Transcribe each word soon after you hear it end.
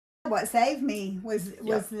What saved me was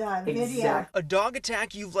the video. A dog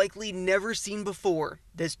attack you've likely never seen before.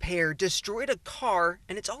 This pair destroyed a car,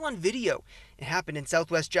 and it's all on video. It happened in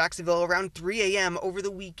southwest Jacksonville around 3 a.m. over the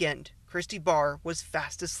weekend. Christy Barr was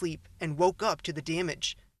fast asleep and woke up to the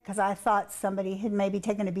damage. Because I thought somebody had maybe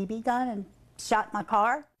taken a BB gun and shot my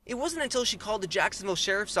car. It wasn't until she called the Jacksonville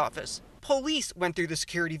Sheriff's Office. Police went through the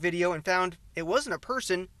security video and found it wasn't a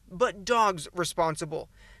person, but dogs responsible.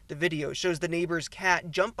 The video shows the neighbor's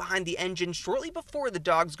cat jump behind the engine shortly before the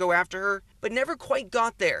dogs go after her, but never quite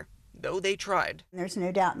got there, though they tried. There's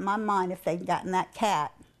no doubt in my mind if they'd gotten that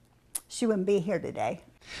cat, she wouldn't be here today.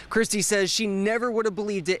 Christy says she never would have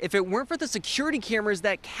believed it if it weren't for the security cameras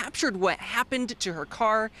that captured what happened to her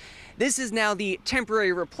car. This is now the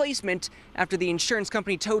temporary replacement after the insurance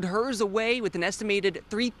company towed hers away with an estimated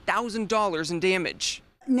 $3,000 in damage.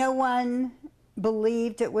 No one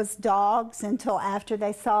believed it was dogs until after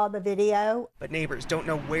they saw the video. But neighbors don't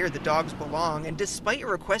know where the dogs belong, and despite a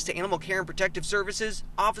request to Animal Care and Protective Services,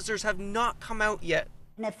 officers have not come out yet.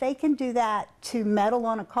 And if they can do that to metal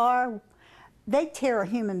on a car, they tear a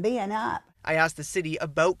human being up. I asked the city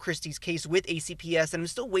about Christy's case with ACPS, and I'm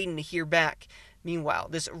still waiting to hear back. Meanwhile,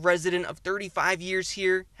 this resident of 35 years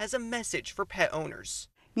here has a message for pet owners.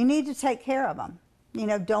 You need to take care of them. You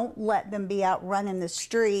know, don't let them be out running the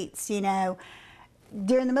streets, you know,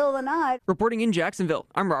 during the middle of the night. Reporting in Jacksonville,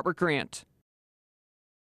 I'm Robert Grant.